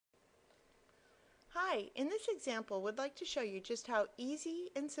Hi, in this example, we'd like to show you just how easy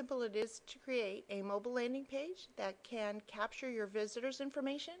and simple it is to create a mobile landing page that can capture your visitors'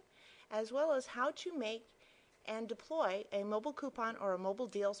 information, as well as how to make and deploy a mobile coupon or a mobile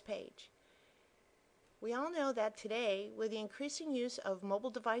deals page. We all know that today, with the increasing use of mobile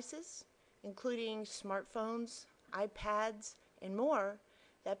devices, including smartphones, iPads, and more,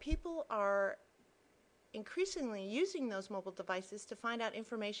 that people are increasingly using those mobile devices to find out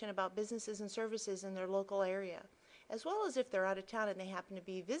information about businesses and services in their local area, as well as if they're out of town and they happen to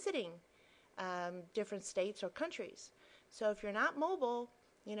be visiting different states or countries. So if you're not mobile,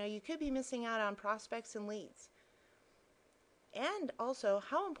 you could be missing out on prospects and leads. And also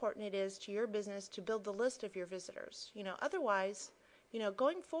how important it is to your business to build the list of your visitors. Otherwise,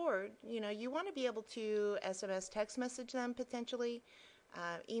 going forward, you want to be able to SMS text message them potentially,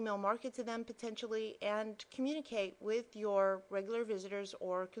 email market to them potentially, and communicate with your regular visitors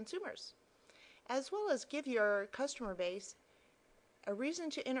or consumers, as well as give your customer base a reason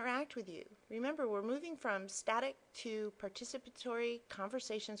to interact with you. Remember, we're moving from static to participatory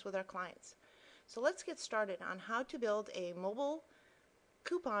conversations with our clients. So let's get started on how to build a mobile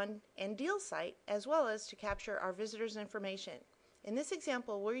coupon and deal site, as well as to capture our visitors' information. In this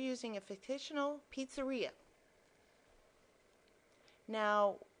example, we're using a fictional pizzeria.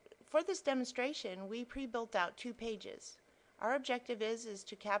 Now, for this demonstration, we pre-built out 2 pages. Our objective is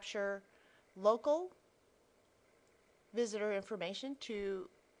to capture local visitor information to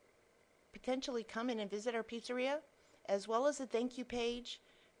potentially come in and visit our pizzeria, as well as a thank you page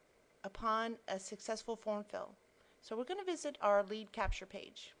upon a successful form fill. So we're going to visit our lead capture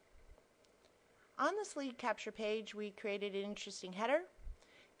page. On this lead capture page, we created an interesting header.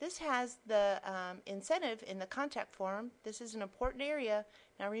 This has the incentive in the contact form. This is an important area.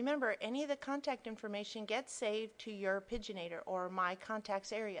 Now remember, any of the contact information gets saved to your piJnz or My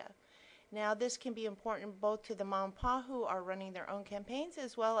Contacts area. Now this can be important both to the mom and pa who are running their own campaigns,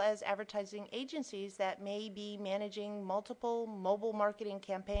 as well as advertising agencies that may be managing multiple mobile marketing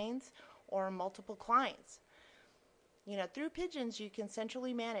campaigns or multiple clients. Through piJnz you can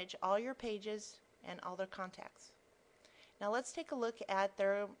centrally manage all your pages and all their contacts. Now let's take a look at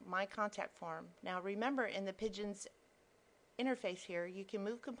their My Contact form. Now remember, in the piJnz interface here, you can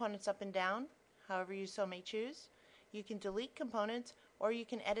move components up and down, however you so may choose. You can delete components, or you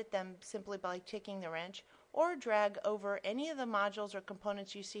can edit them simply by ticking the wrench, or drag over any of the modules or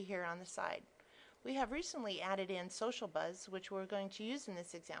components you see here on the side. We have recently added in Social Buzz, which we're going to use in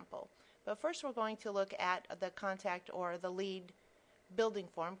this example. But first we're going to look at the contact or the lead building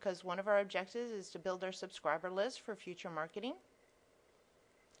form, because one of our objectives is to build our subscriber list for future marketing.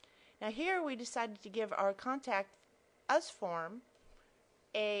 Now here we decided to give our Contact Us form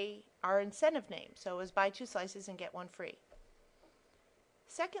our incentive name, so it was buy 2 slices and get 1 free.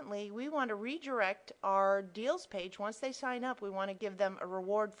 Secondly, we want to redirect our deals page. Once they sign up, we want to give them a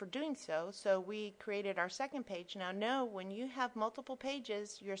reward for doing so, so we created our second page. Now know, when you have multiple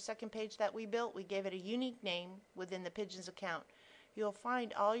pages, your second page that we built, we gave it a unique name within the piJnz account. You'll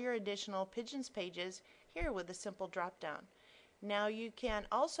find all your additional piJnz pages here with a simple drop down. Now you can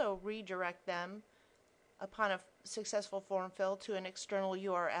also redirect them upon a successful form fill to an external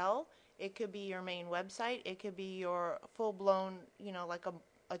URL. It could be your main website, it could be your full-blown, like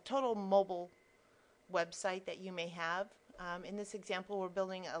a total mobile website that you may have. In this example, we're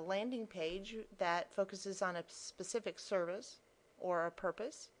building a landing page that focuses on a specific service or a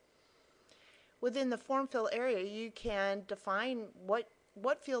purpose. Within the form fill area, you can define what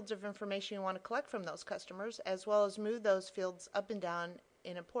fields of information you want to collect from those customers, as well as move those fields up and down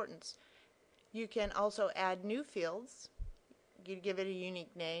in importance. You can also add new fields. You give it a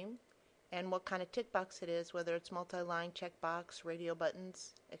unique name and what kind of tick box it is, whether it's multi-line, checkbox, radio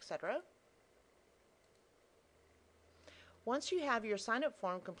buttons, etc. Once you have your sign-up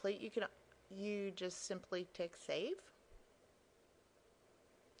form complete, you just simply tick Save.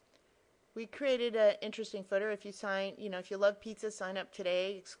 We created an interesting footer. If you love pizza, sign up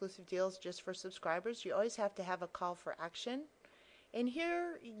today, exclusive deals just for subscribers. You always have to have a call for action. And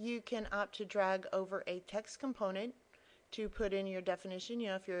here you can opt to drag over a text component to put in your definition,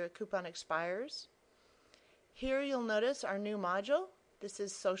 if your coupon expires. Here you'll notice our new module. This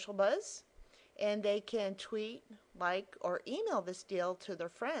is Social Buzz, and they can tweet, like, or email this deal to their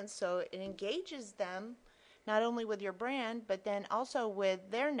friends, so it engages them not only with your brand, but then also with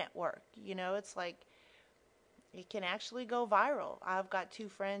their network. It's like it can actually go viral. I've got 2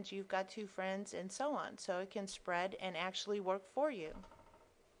 friends, you've got 2 friends, and so on. So it can spread and actually work for you.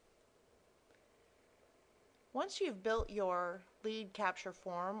 Once you've built your lead capture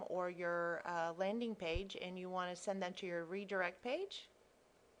form or your landing page and you want to send them to your redirect page,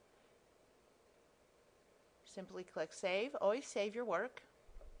 Simply click Save. Always save your work.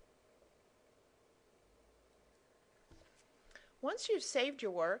 Once you've saved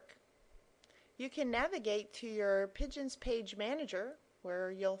your work, you can navigate to your piJnz Page Manager,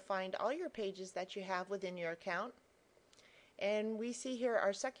 where you'll find all your pages that you have within your account. And we see here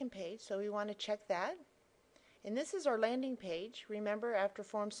our second page, so we want to check that. And this is our landing page. Remember, after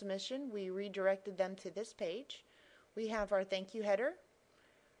form submission, we redirected them to this page. We have our thank you header.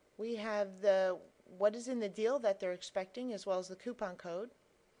 We have the what is in the deal that they're expecting, as well as the coupon code.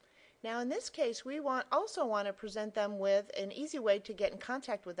 Now in this case, we also want to present them with an easy way to get in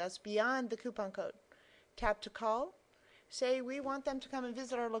contact with us beyond the coupon code. Tap to call. Say we want them to come and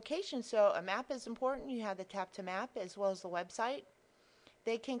visit our location, so a map is important. You have the tap to map as well as the website.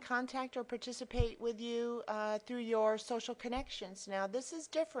 They can contact or participate with you through your social connections. Now this is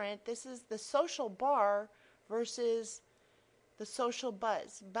different. This is the social bar versus the social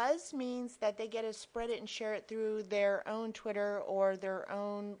buzz. Buzz means that they get to spread it and share it through their own Twitter or their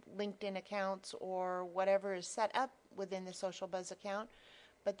own LinkedIn accounts or whatever is set up within the social buzz account.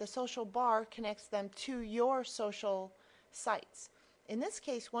 But the social bar connects them to your social sites. In this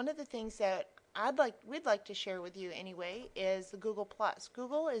case, one of the things that we'd like to share with you anyway is the Google+.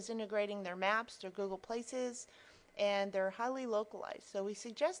 Google is integrating their maps, their Google Places, and they're highly localized. So we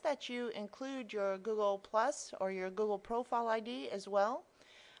suggest that you include your Google Plus or your Google Profile ID as well.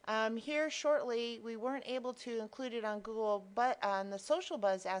 Here shortly, we weren't able to include it on Google, but on the social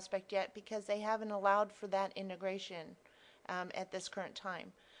buzz aspect yet because they haven't allowed for that integration at this current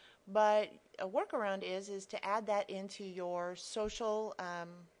time. But a workaround is to add that into your social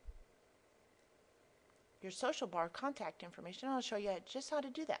bar contact information. I'll show you just how to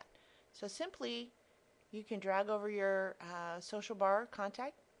do that. So simply, you can drag over your social bar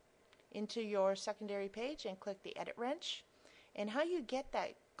contact into your secondary page and click the edit wrench. And how you get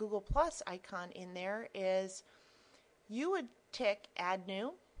that Google Plus icon in there is you would tick add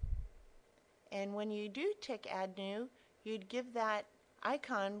new. And when you do tick add new, you'd give that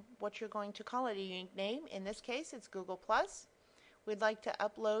icon what you're going to call it, a unique name. In this case, it's Google Plus. We'd like to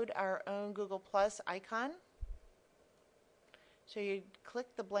upload our own Google Plus icon. So you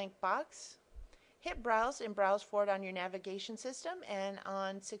click the blank box. Hit browse and browse for it on your navigation system, and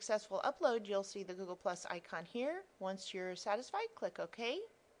on successful upload you'll see the Google Plus icon here. Once you're satisfied, click OK.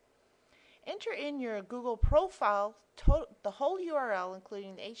 Enter in your Google profile, the whole URL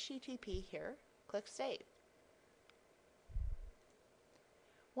including the HTTP here. Click Save.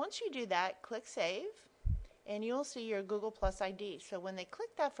 Once you do that, click Save and you'll see your Google Plus ID. So when they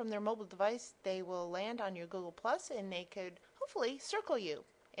click that from their mobile device, they will land on your Google Plus and they could hopefully circle you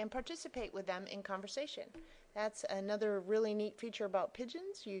and participate with them in conversation. That's another really neat feature about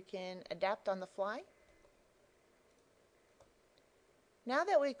piJnz. You can adapt on the fly. Now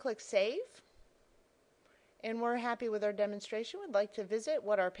that we click Save and we're happy with our demonstration, we'd like to visit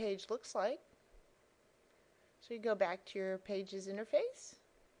what our page looks like. So you go back to your Pages interface.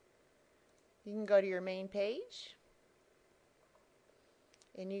 You can go to your main page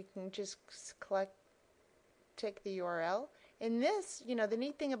and you can just tick the URL. And this, the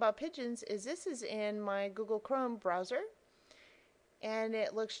neat thing about piJnz is this is in my Google Chrome browser, and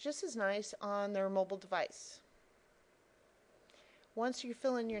it looks just as nice on their mobile device. Once you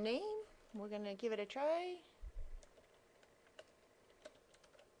fill in your name, we're going to give it a try.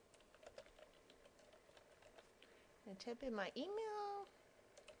 And type in my email.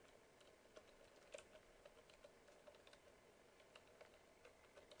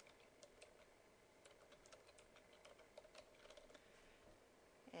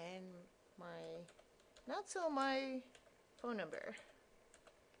 And my phone number.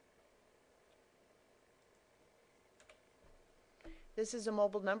 This is a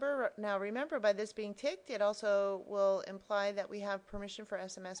mobile number. Now remember, by this being ticked, it also will imply that we have permission for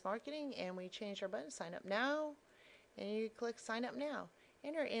SMS marketing, and we change our button, sign up now, and you click sign up now.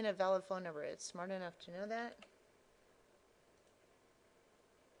 Enter in a valid phone number. It's smart enough to know that.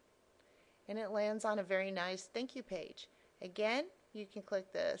 And it lands on a very nice thank you page. Again, you can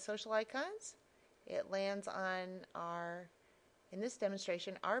click the social icons. It lands on in this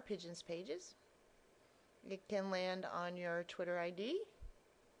demonstration, our piJnz pages. It can land on your Twitter ID,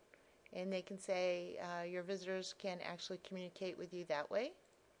 and they can say your visitors can actually communicate with you that way.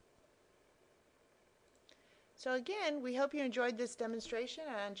 So again, we hope you enjoyed this demonstration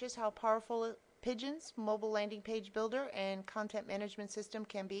on just how powerful piJnz mobile landing page builder and content management system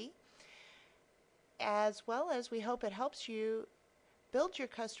can be, as well as we hope it helps you build your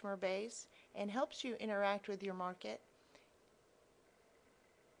customer base and helps you interact with your market.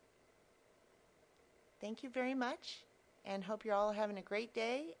 Thank you very much, and hope you're all having a great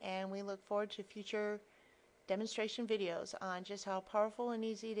day, and we look forward to future demonstration videos on just how powerful and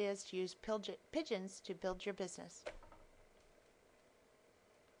easy it is to use piJnz to build your business.